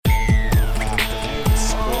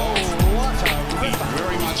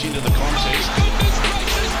much into the contest.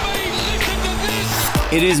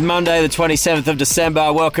 It is Monday, the 27th of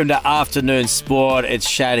December. Welcome to Afternoon Sport. It's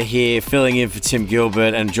Shad here, filling in for Tim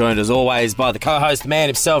Gilbert, and joined as always by the co-host, the man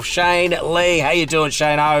himself, Shane Lee. How you doing,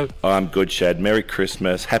 Shane-O? I'm good, Shad. Merry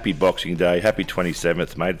Christmas. Happy Boxing Day. Happy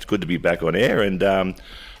 27th, mate. It's good to be back on air and,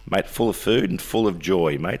 mate, full of food and full of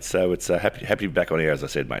joy, mate. So it's happy to be back on air, as I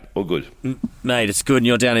said, mate. All good. Mate, it's good. And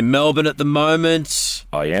you're down in Melbourne at the moment.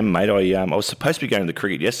 I am, mate. I was supposed to be going to the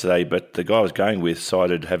cricket yesterday, but the guy I was going with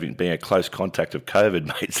cited having been a close contact of COVID,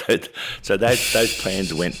 mate. So those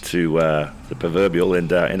plans went to the proverbial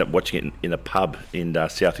and ended up watching it in a pub in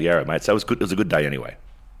South Yarra, mate. So it was good. It was a good day anyway.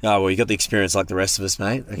 Oh, well, you got the experience like the rest of us,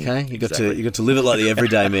 mate. Okay, you got Exactly. to live it like the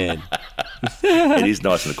everyday man. It is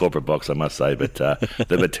nice in the corporate box, I must say, but the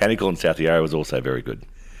botanical in South Yarra was also very good.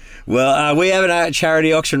 Well, we have a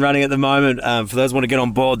charity auction running at the moment. For those who want to get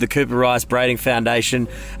on board, the Cooper Rice Braiding Foundation.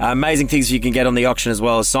 Amazing things you can get on the auction as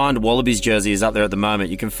well. A signed Wallabies jersey is up there at the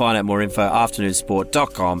moment. You can find out more info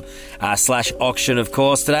afternoonsport.com/auction, of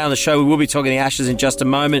course. Today on the show, we will be talking the Ashes in just a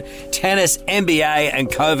moment. Tennis, NBA, and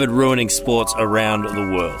COVID ruining sports around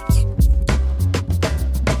the world.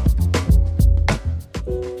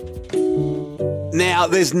 Now,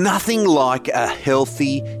 there's nothing like a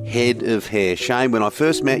healthy head of hair. Shane, when I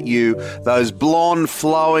first met you, those blonde,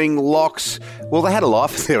 flowing locks, well, they had a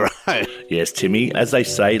life of their own. Yes, Timmy. As they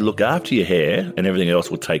say, look after your hair and everything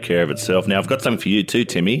else will take care of itself. Now, I've got something for you too,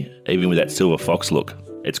 Timmy, even with that silver fox look.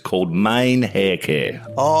 It's called Mane Hair Care.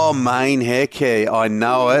 Oh, Mane Hair Care. I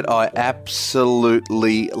know it. I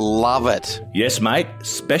absolutely love it. Yes, mate.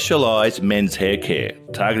 Specialised men's hair care,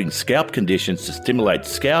 targeting scalp conditions to stimulate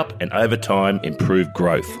scalp and over time improve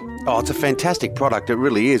growth. Oh, it's a fantastic product. It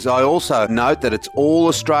really is. I also note that it's all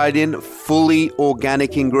Australian, fully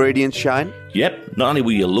organic ingredients, Shane. Yep, not only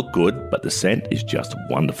will you look good, but the scent is just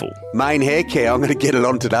wonderful. Mane Hair Care. I'm going to get it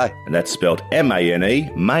on today. And that's spelled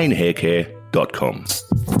M-A-N-E, manehaircare.com. All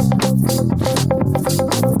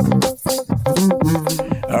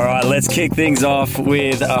right, let's kick things off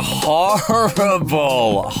with a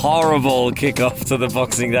horrible kickoff to the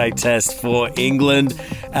Boxing Day test for England.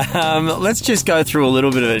 Let's just go through a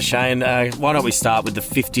little bit of it, Shane. Why don't we start with the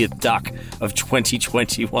 50th duck of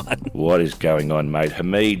 2021? What is going on, mate?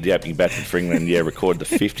 Hamid, the opening batsman for England, recorded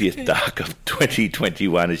the 50th duck of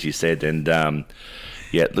 2021, as you said, and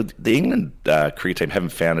yeah, look, the England cricket team haven't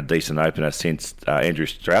found a decent opener since Andrew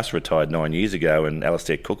Strauss retired 9 years ago and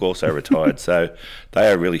Alastair Cook also retired. So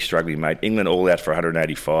they are really struggling, mate. England all out for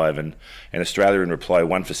 185 and Australia in reply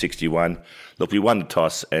 1 for 61. Look, we won the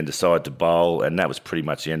toss and decided to bowl, and that was pretty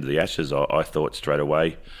much the end of the Ashes, I thought, straight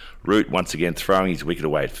away. Root once again throwing his wicket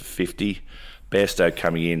away for 50. Bairstow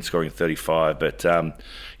coming in, scoring 35. But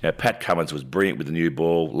Pat Cummins was brilliant with the new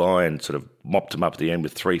ball. Lyon sort of mopped him up at the end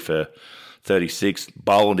with 3 for 36.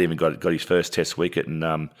 Boland even got his first test wicket,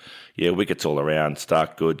 and wickets all around.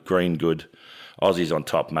 Stark good, Green good. Aussies on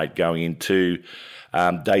top, mate, going into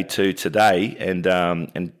day 2 today, and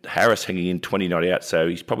Harris hanging in 20 not out, so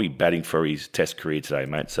he's probably batting for his test career today,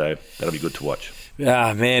 mate, so that'll be good to watch.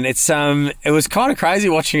 Ah, man, it was kind of crazy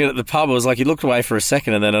watching it at the pub. It was like you looked away for a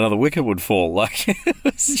second and then another wicket would fall. Like, it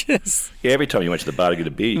was just... Yeah, every time you went to the bar to get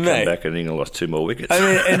a beer, you come back and England lost 2 more wickets. I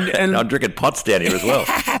mean, and I'm drinking pots down here as well.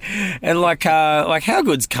 And like how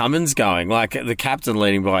good's Cummins going? Like, the captain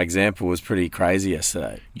leading by example was pretty crazy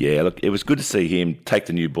yesterday. Yeah, look, it was good to see him take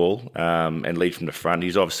the new ball and lead from the front.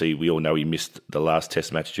 He's obviously, we all know he missed the last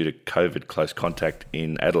test match due to COVID close contact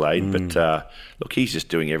in Adelaide, but look, he's just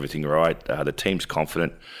doing everything right. The team's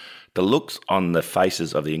confident. The looks on the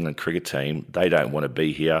faces of the England cricket team, they don't want to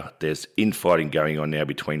be here. There's infighting going on now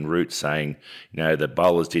between Root saying, the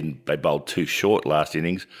bowlers they bowled too short last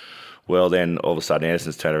innings. Well, then all of a sudden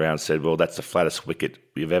Anderson's turned around and said, well, that's the flattest wicket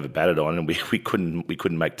we've ever batted on, and we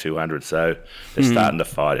couldn't make 200. So they're starting to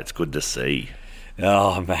fight. It's good to see.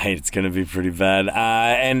 Oh, mate, it's going to be pretty bad.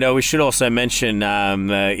 And we should also mention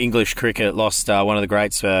English cricket lost one of the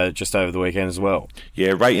greats just over the weekend as well.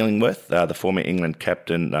 Yeah, Ray Illingworth, the former England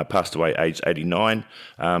captain, passed away aged 89.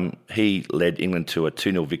 He led England to a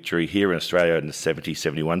 2-0 victory here in Australia in the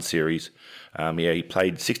 70-71 series. He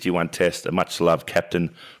played 61 tests, a much-loved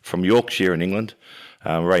captain from Yorkshire in England.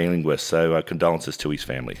 Ray Illingworth, so condolences to his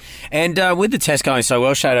family. And with the test going so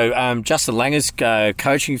well, Shadow, Justin Langer's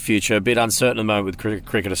coaching future a bit uncertain at the moment with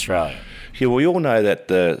Cricket Australia. Yeah, well, we all know that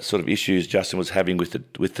the sort of issues Justin was having with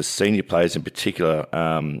the senior players in particular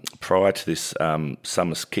prior to this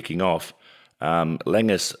summer's kicking off.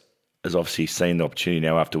 Langer's has obviously seen the opportunity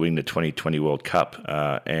now after winning the 2020 World Cup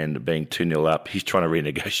and being 2-0 up. He's trying to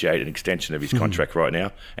renegotiate an extension of his contract right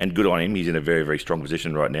now, and good on him. He's in a very, very strong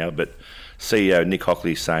position right now. But CEO Nick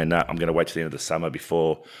Hockley is saying, I'm going to wait till the end of the summer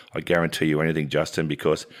before I guarantee you anything, Justin,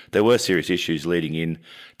 because there were serious issues leading in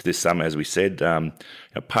to this summer, as we said. Part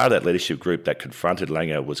of that leadership group that confronted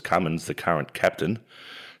Langer was Cummins, the current captain.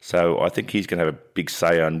 So I think he's going to have a big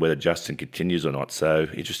say on whether Justin continues or not. So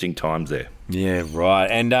interesting times there. Yeah, right.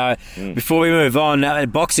 And before we move on,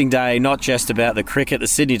 Boxing Day, not just about the cricket, the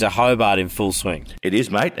Sydney to Hobart in full swing. It is,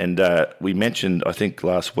 mate. And we mentioned, I think,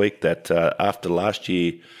 last week that after last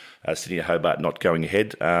year, Sydney to Hobart not going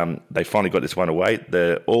ahead, they finally got this one away.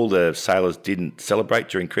 All the sailors didn't celebrate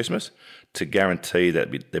during Christmas to guarantee that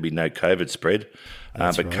there'd be no COVID spread.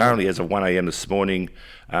 But right. Currently, as of 1 a.m. this morning,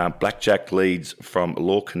 Blackjack leads from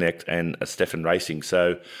Law Connect and Stefan Racing.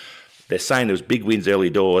 So they're saying there was big winds early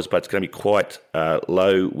doors, but it's going to be quite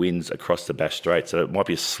low winds across the Bass Strait. So it might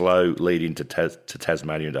be a slow lead into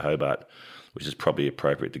Tasmania and to Hobart, which is probably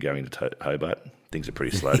appropriate to go into Hobart. Things are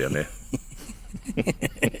pretty slow down there.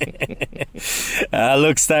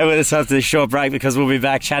 Look, stay with us after this short break because we'll be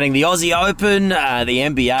back chatting the Aussie Open, the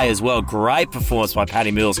NBA as well. Great performance by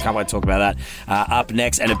Paddy Mills. Can't wait to talk about that up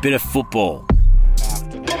next, and a bit of football.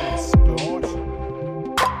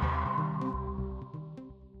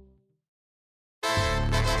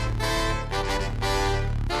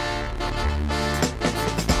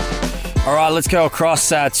 All right, let's go across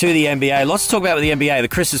to the NBA. Lots to talk about with the NBA. The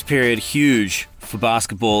Christmas period, huge for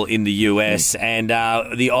basketball in the US, and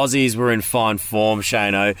the Aussies were in fine form,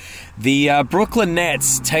 Shano. The Brooklyn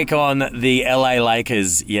Nets take on the LA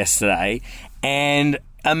Lakers yesterday, and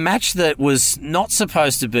a match that was not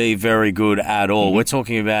supposed to be very good at all. Mm-hmm. We're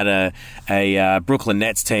talking about a Brooklyn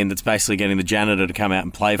Nets team that's basically getting the janitor to come out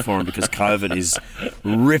and play for them because COVID is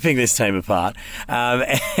ripping this team apart.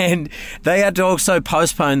 And they had to also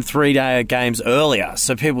postpone 3-day games earlier.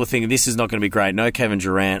 So people were thinking this is not going to be great. No Kevin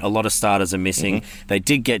Durant. A lot of starters are missing. Mm-hmm. They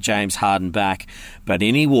did get James Harden back. But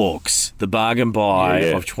in he walks, the bargain buy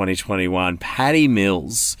of 2021, Patty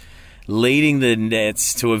Mills, leading the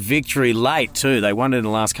Nets to a victory late too. They won it in the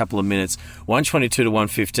last couple of minutes, 122 to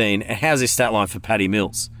 115. And how's his stat line for Patty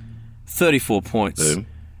Mills? 34 points, Boom.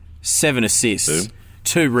 7 assists, Boom.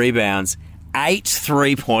 2 rebounds, 8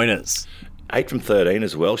 3-pointers. 8 from 13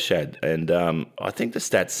 as well, Shad. And I think the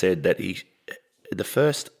stats said that the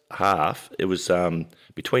first half, it was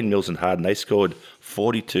between Mills and Harden, they scored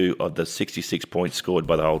 42 of the 66 points scored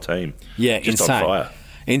by the whole team. Yeah, just insane. On fire.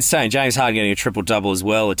 Insane. James Harden getting a triple-double as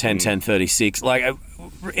well, a 10-10-36. Like,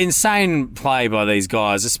 insane play by these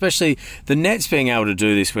guys, especially the Nets being able to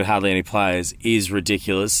do this with hardly any players is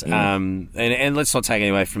ridiculous. And let's not take any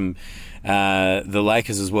away from the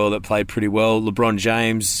Lakers as well that played pretty well. LeBron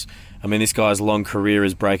James, I mean, this guy's long career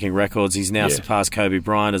is breaking records. He's now surpassed Kobe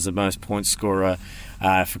Bryant as the most points scorer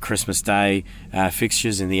for Christmas Day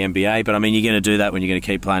fixtures in the NBA. But, I mean, you're going to do that when you're going to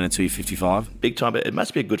keep playing until you're 55. Big time. It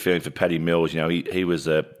must be a good feeling for Patty Mills. You know, he was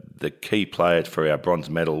the key player for our bronze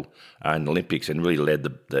medal in the Olympics and really led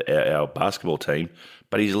our basketball team.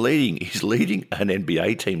 But he's leading an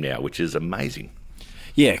NBA team now, which is amazing.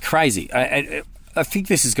 Yeah, crazy. I think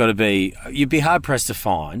this has got to be... You'd be hard-pressed to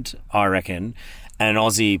find, I reckon, an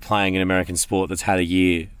Aussie playing an American sport that's had a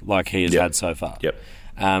year like he has had so far. Yep.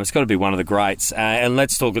 It's got to be one of the greats. And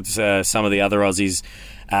let's talk at some of the other Aussies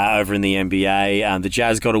over in the NBA. The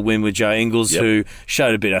Jazz got a win with Joe Ingles, who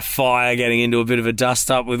showed a bit of fire, getting into a bit of a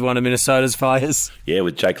dust-up with one of Minnesota's players. Yeah,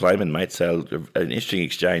 with Jake Layman, mate. So an interesting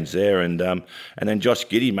exchange there. And then Josh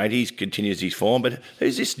Giddey, mate, he continues his form. But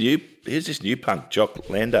who's this new punk, Jock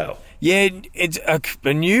Landale? Yeah, it's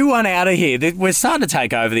a new one out of here. We're starting to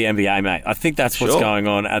take over the NBA, mate. I think that's what's going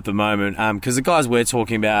on at the moment. Because the guys we're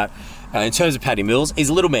talking about, in terms of Patty Mills, he's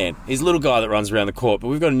a little man. He's a little guy that runs around the court. But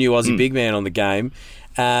we've got a new Aussie big man on the game.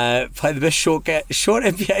 Played the best short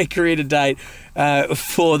NBA career to date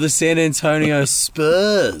for the San Antonio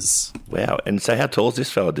Spurs. Wow. And so how tall is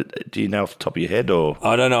this fella? Do you know off the top of your head? Or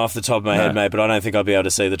I don't know off the top of my head, mate, but I don't think I'll be able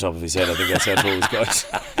to see the top of his head. I think that's how tall he's got.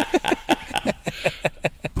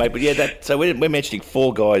 Mate, but so we're mentioning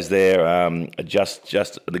 4 guys there, just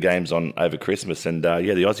the games on over Christmas, and the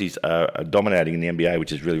Aussies are dominating in the NBA,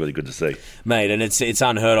 which is really, really good to see, mate. And it's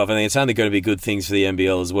unheard of. I think it's only going to be good things for the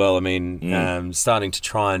NBL as well. I mean, starting to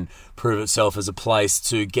try and prove itself as a place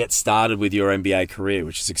to get started with your NBA career,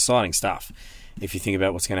 which is exciting stuff. If you think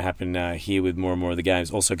about what's going to happen here with more and more of the games,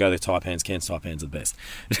 also go to Taipans. Cairns Taipans are the best.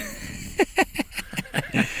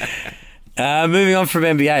 Moving on from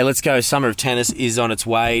NBA, let's go. Summer of tennis is on its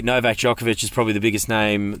way. Novak Djokovic is probably the biggest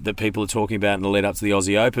name that people are talking about in the lead up to the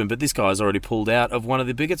Aussie Open, but this guy's already pulled out of one of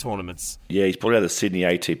the bigger tournaments. Yeah, he's pulled out of the Sydney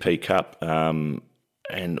ATP Cup, and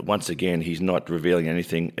once again, he's not revealing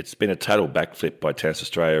anything. It's been a total backflip by Tennis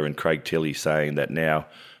Australia and Craig Tilley saying that now,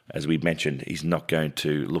 as we mentioned, he's not going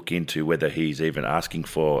to look into whether he's even asking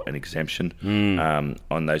for an exemption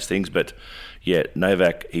on those things. But yeah,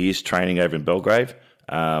 Novak, he is training over in Belgrave.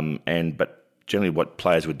 But generally what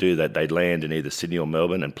players would do, that they'd land in either Sydney or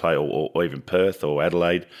Melbourne and play, or even Perth or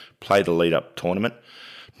Adelaide, play the lead-up tournament.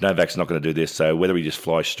 Novak's not going to do this, so whether he just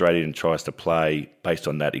flies straight in and tries to play based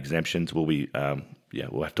on that exemptions will be,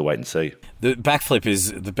 we'll have to wait and see. The backflip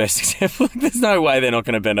is the best example. There's no way they're not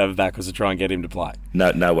going to bend over backwards to try and get him to play.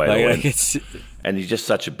 No way. And he's just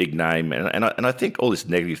such a big name. And I think all this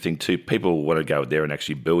negative thing too, people want to go there and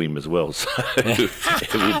actually boo him as well. So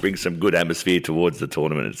it will bring some good atmosphere towards the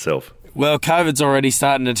tournament itself. Well, COVID's already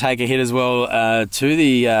starting to take a hit as well to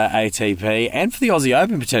the ATP and for the Aussie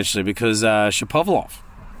Open potentially, because Shapovalov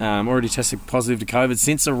already tested positive to COVID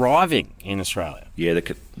since arriving in Australia. Yeah,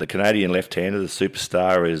 the Canadian left-hander, the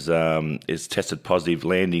superstar, is tested positive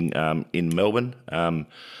landing in Melbourne.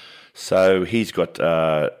 So he's got,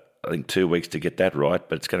 I think, 2 weeks to get that right,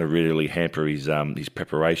 but it's going to really hamper his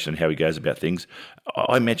preparation and how he goes about things.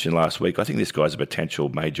 I mentioned last week, I think this guy's a potential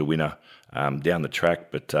major winner down the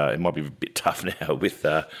track, but it might be a bit tough now with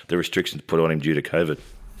the restrictions put on him due to COVID.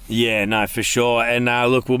 Yeah, no, for sure. And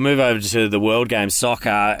look, we'll move over to the World Game soccer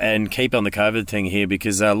and keep on the COVID thing here,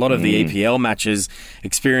 because a lot of the EPL matches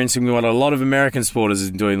experiencing what a lot of American sporters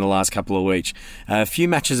are doing the last couple of weeks. A few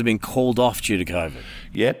matches have been called off due to COVID.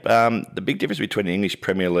 Yep. The big difference between the English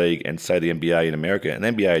Premier League and, say, the NBA in America, and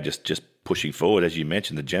the NBA are just pushing forward, as you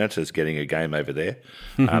mentioned, the Janitors getting a game over there.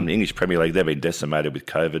 The English Premier League, they've been decimated with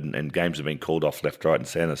COVID, and games have been called off left, right and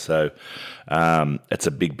centre. So it's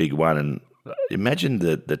a big one. And imagine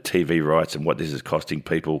the TV rights and what this is costing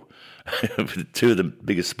people. Two of the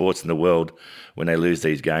biggest sports in the world, when they lose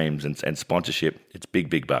these games and sponsorship, it's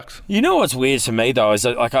big bucks. You know what's weird to me, though, is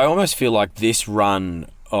that, like, I almost feel like this run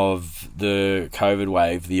of the COVID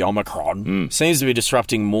wave, the Omicron, seems to be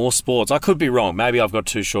disrupting more sports. I could be wrong. Maybe I've got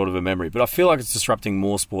too short of a memory, but I feel like it's disrupting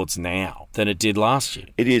more sports now than it did last year.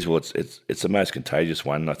 It is. Well, it's the most contagious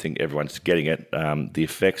one. I think everyone's getting it. The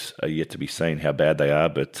effects are yet to be seen, how bad they are.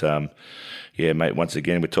 But yeah, mate. Once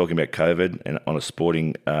again, we're talking about COVID and on a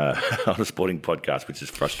sporting podcast, which is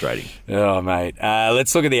frustrating. Oh, mate.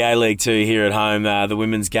 Let's look at the A-League 2 here at home. The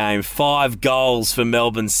women's game, 5 goals for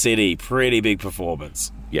Melbourne City. Pretty big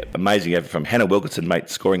performance. Yeah, amazing effort from Hannah Wilkinson, mate,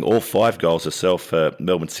 scoring all 5 goals herself for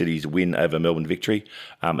Melbourne City's win over Melbourne Victory.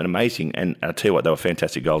 And amazing, and I'll tell you what, they were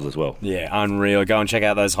fantastic goals as well. Yeah, unreal. Go and check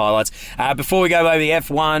out those highlights. Before we go over the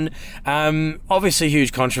F1, obviously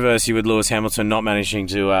huge controversy with Lewis Hamilton not managing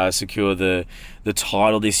to secure the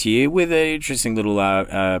title this year, with an interesting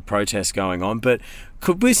little protest going on. But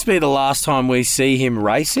could this be the last time we see him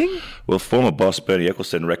racing? Well, former boss Bernie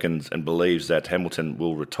Ecclestone reckons and believes that Hamilton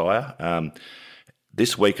will retire.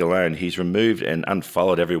 This week alone, he's removed and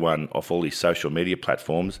unfollowed everyone off all his social media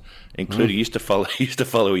platforms, including he used to follow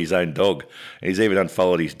his own dog. He's even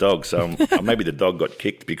unfollowed his dog. So maybe the dog got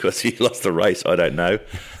kicked because he lost the race. I don't know.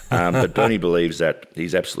 But Bernie believes that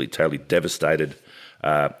he's absolutely, totally devastated,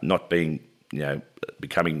 not being,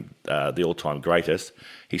 becoming the all-time greatest.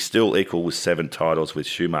 He's still equal with 7 titles with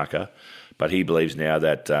Schumacher, but he believes now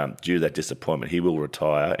that due to that disappointment, he will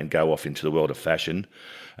retire and go off into the world of fashion,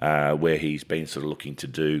 where he's been sort of looking to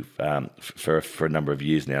do for a number of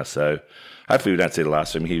years now. So hopefully we don't see the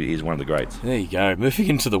last of him. He's one of the greats. There you go. Moving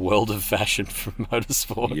into the world of fashion from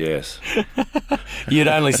motorsport. Yes. You'd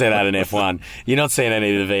only see that in F1. You're not seeing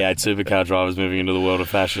any of the V8 supercar drivers moving into the world of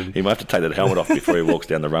fashion. He might have to take that helmet off before he walks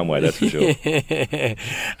down the runway, that's for sure.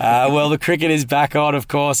 Well, the cricket is back on, of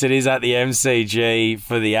course. It is at the MCG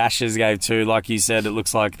for the Ashes game too. Like you said, it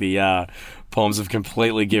looks like the Palms have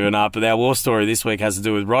completely given up. But our war story this week has to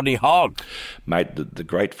do with Rodney Hogg. Mate, the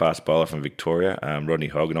great fast bowler from Victoria, Rodney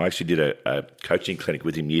Hogg, and I actually did a coaching clinic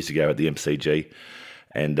with him years ago at the MCG.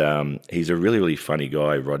 And he's a really, really funny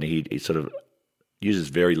guy, Rodney. He sort of uses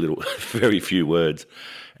very few words.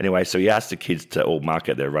 Anyway, so he asked the kids to all mark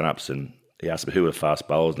out their run-ups, and he asked them who were fast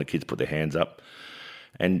bowlers, and the kids put their hands up.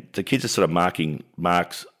 And the kids are sort of making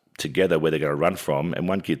marks together where they're going to run from, and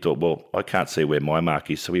one kid thought, well, I can't see where my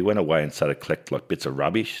mark is, so he went away and started collecting like bits of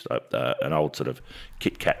rubbish, like an old sort of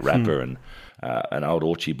Kit Kat wrapper and an old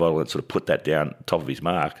Orchie bottle, and sort of put that down top of his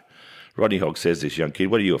mark. Rodney Hogg says to this young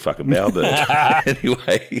kid, "What are you, a fucking bowerbird?"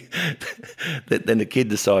 Anyway, then the kid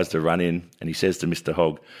decides to run in and he says to Mr.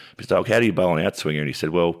 Hogg, "Mr. Hogg, how do you bowl an outswinger?" And he said,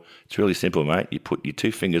 "Well, it's really simple, mate. You put your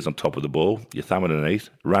 2 fingers on top of the ball, your thumb underneath,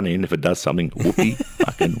 run in. If it does something, whoopee,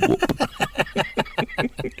 fucking whoop."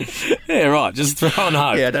 Yeah, right. Just throwing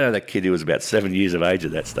hope. Yeah, I don't know that kid who was about 7 years of age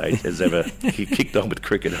at that stage he kicked on with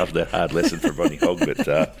cricket after that hard lesson from Rodney Hogg, but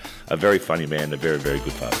a very funny man, a very, very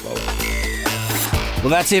good fast bowler. Well,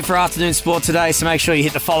 that's it for Afternoon Sport today, so make sure you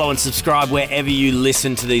hit the follow and subscribe wherever you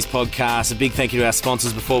listen to these podcasts. A big thank you to our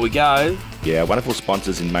sponsors before we go. Yeah, wonderful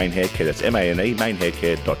sponsors in Maine Haircare. That's MANE,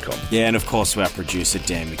 mainhaircare.com. Yeah, and of course to our producer,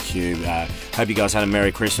 Dan McHugh. Hope you guys had a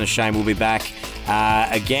Merry Christmas. Shane will be back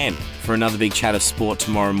again for another big chat of sport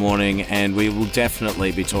tomorrow morning, and we will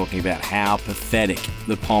definitely be talking about how pathetic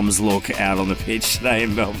the Poms look out on the pitch today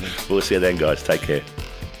in Melbourne. We'll see you then, guys. Take care.